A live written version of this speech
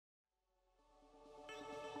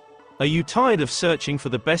Are you tired of searching for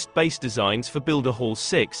the best base designs for Builder Hall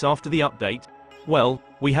 6 after the update? Well,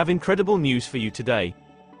 we have incredible news for you today.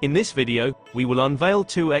 In this video, we will unveil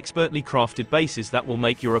 2 expertly crafted bases that will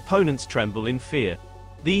make your opponents tremble in fear.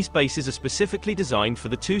 These bases are specifically designed for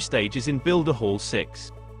the 2 stages in Builder Hall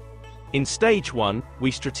 6. In Stage 1, we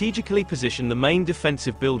strategically position the main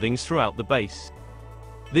defensive buildings throughout the base.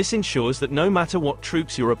 This ensures that no matter what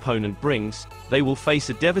troops your opponent brings, they will face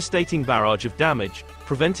a devastating barrage of damage,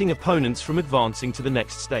 preventing opponents from advancing to the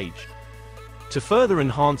next stage. To further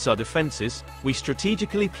enhance our defenses, we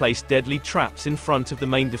strategically place deadly traps in front of the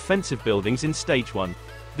main defensive buildings in Stage 1.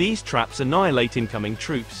 These traps annihilate incoming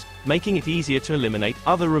troops, making it easier to eliminate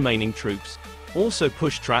other remaining troops. Also,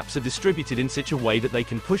 push traps are distributed in such a way that they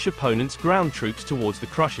can push opponents' ground troops towards the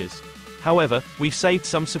crushers. However, we've saved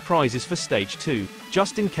some surprises for Stage 2,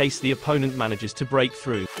 just in case the opponent manages to break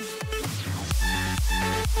through.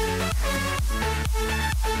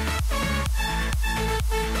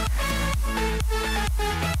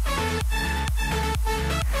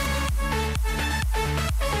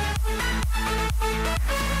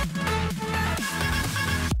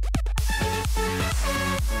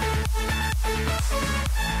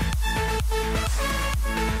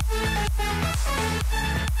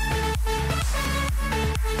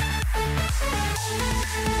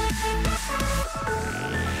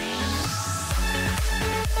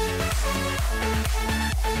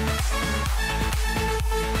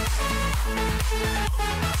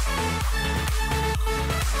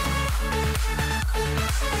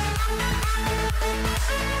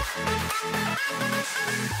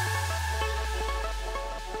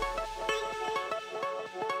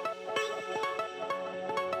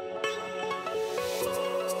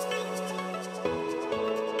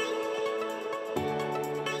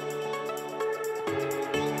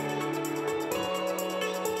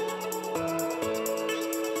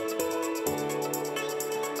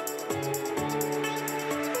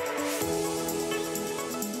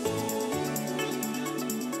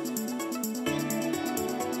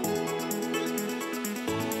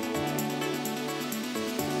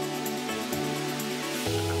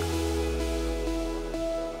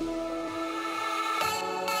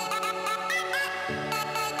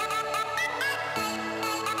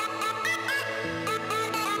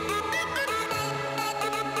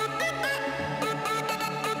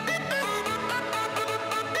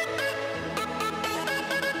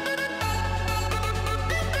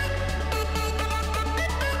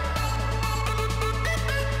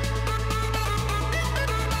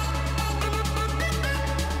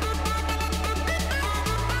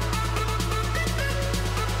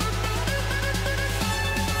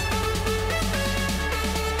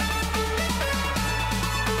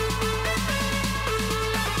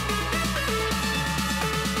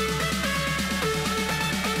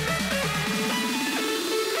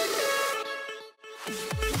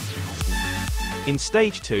 In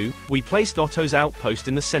Stage 2, we placed Otto's outpost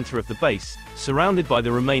in the center of the base, surrounded by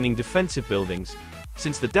the remaining defensive buildings.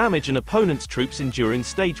 Since the damage an opponent's troops endure in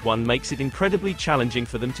Stage 1 makes it incredibly challenging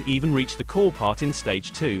for them to even reach the core part in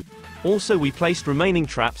Stage 2. Also, we placed remaining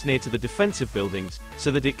traps near to the defensive buildings,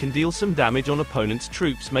 so that it can deal some damage on opponent's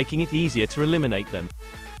troops, making it easier to eliminate them.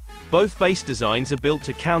 Both base designs are built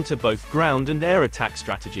to counter both ground and air attack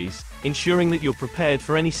strategies, ensuring that you're prepared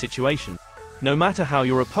for any situation. No matter how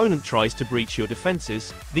your opponent tries to breach your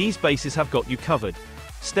defenses, these bases have got you covered.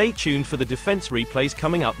 Stay tuned for the defense replays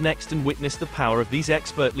coming up next and witness the power of these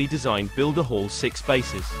expertly designed Builder Hall 6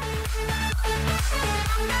 bases.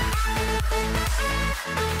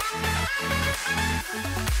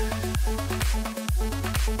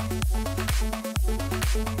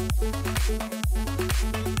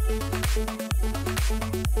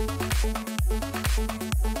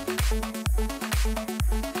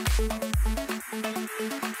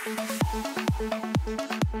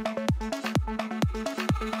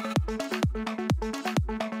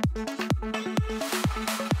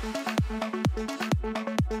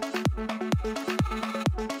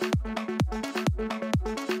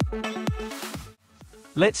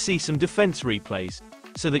 Let's see some defense replays,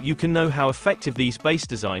 so that you can know how effective these base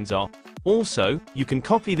designs are. Also, you can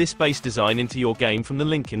copy this base design into your game from the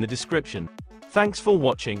link in the description. Thanks for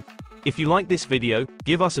watching. If you like this video,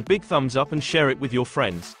 give us a big thumbs up and share it with your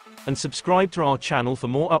friends. And subscribe to our channel for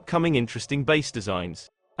more upcoming interesting base designs.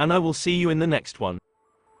 And I will see you in the next one.